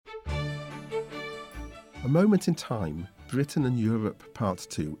A Moment in Time, Britain and Europe Part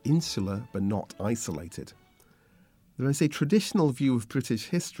 2, Insular but not isolated. There is a traditional view of British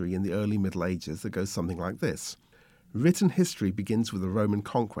history in the early Middle Ages that goes something like this. Written history begins with the Roman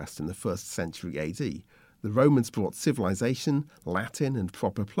conquest in the 1st century AD. The Romans brought civilization, Latin and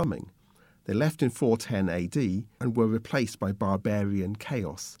proper plumbing. They left in 410 AD and were replaced by barbarian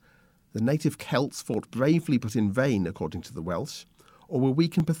chaos. The native Celts fought bravely but in vain, according to the Welsh, or were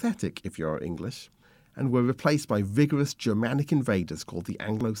weak and pathetic if you are English, and were replaced by vigorous Germanic invaders called the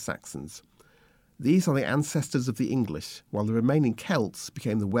Anglo-Saxons. These are the ancestors of the English, while the remaining Celts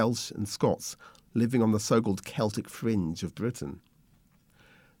became the Welsh and Scots, living on the so-called Celtic fringe of Britain.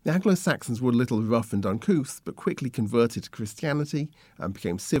 The Anglo-Saxons were a little rough and uncouth, but quickly converted to Christianity and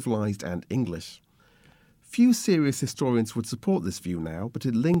became civilized and English. Few serious historians would support this view now, but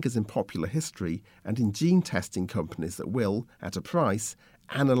it lingers in popular history and in gene testing companies that will, at a price,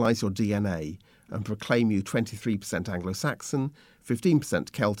 analyse your DNA and proclaim you 23% Anglo-Saxon,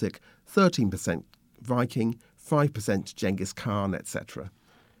 15% Celtic, 13% Viking, 5% Genghis Khan, etc.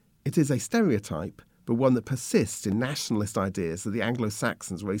 It is a stereotype, but one that persists in nationalist ideas that the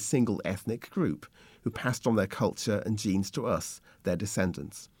Anglo-Saxons were a single ethnic group who passed on their culture and genes to us, their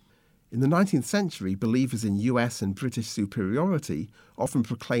descendants. In the 19th century, believers in US and British superiority often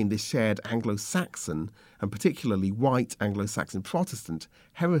proclaimed a shared Anglo-Saxon, and particularly white Anglo-Saxon Protestant,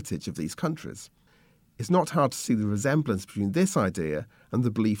 heritage of these countries. It's not hard to see the resemblance between this idea and the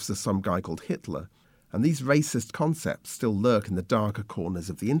beliefs of some guy called Hitler, and these racist concepts still lurk in the darker corners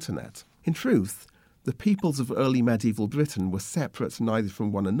of the internet. In truth, the peoples of early medieval Britain were separate neither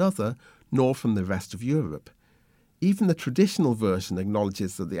from one another nor from the rest of Europe. Even the traditional version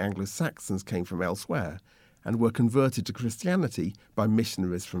acknowledges that the Anglo-Saxons came from elsewhere and were converted to Christianity by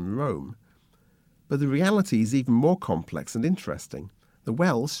missionaries from Rome. But the reality is even more complex and interesting. The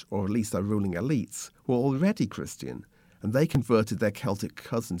Welsh, or at least their ruling elites, were already Christian, and they converted their Celtic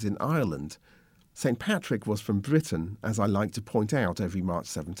cousins in Ireland. St. Patrick was from Britain, as I like to point out every March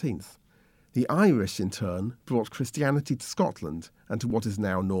 17th. The Irish, in turn, brought Christianity to Scotland and to what is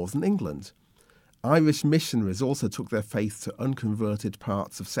now northern England. Irish missionaries also took their faith to unconverted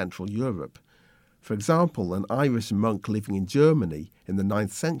parts of Central Europe. For example, an Irish monk living in Germany in the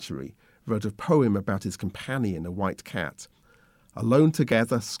 9th century wrote a poem about his companion, a white cat. Alone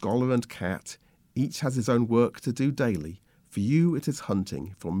together, scholar and cat, each has his own work to do daily. For you it is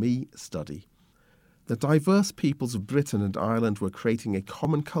hunting, for me study. The diverse peoples of Britain and Ireland were creating a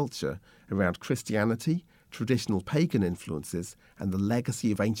common culture around Christianity, traditional pagan influences, and the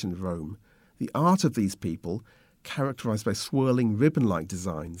legacy of ancient Rome. The art of these people, characterised by swirling ribbon-like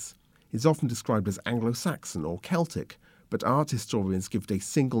designs, is often described as Anglo-Saxon or Celtic, but art historians give it a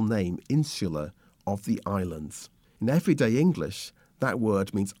single name, Insular, of the islands. In everyday English, that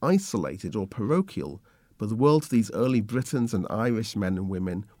word means isolated or parochial, but the world of these early Britons and Irish men and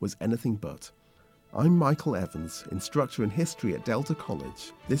women was anything but. I'm Michael Evans, instructor in history at Delta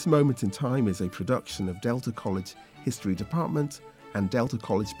College. This Moment in Time is a production of Delta College History Department and Delta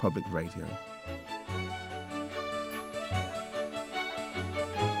College Public Radio.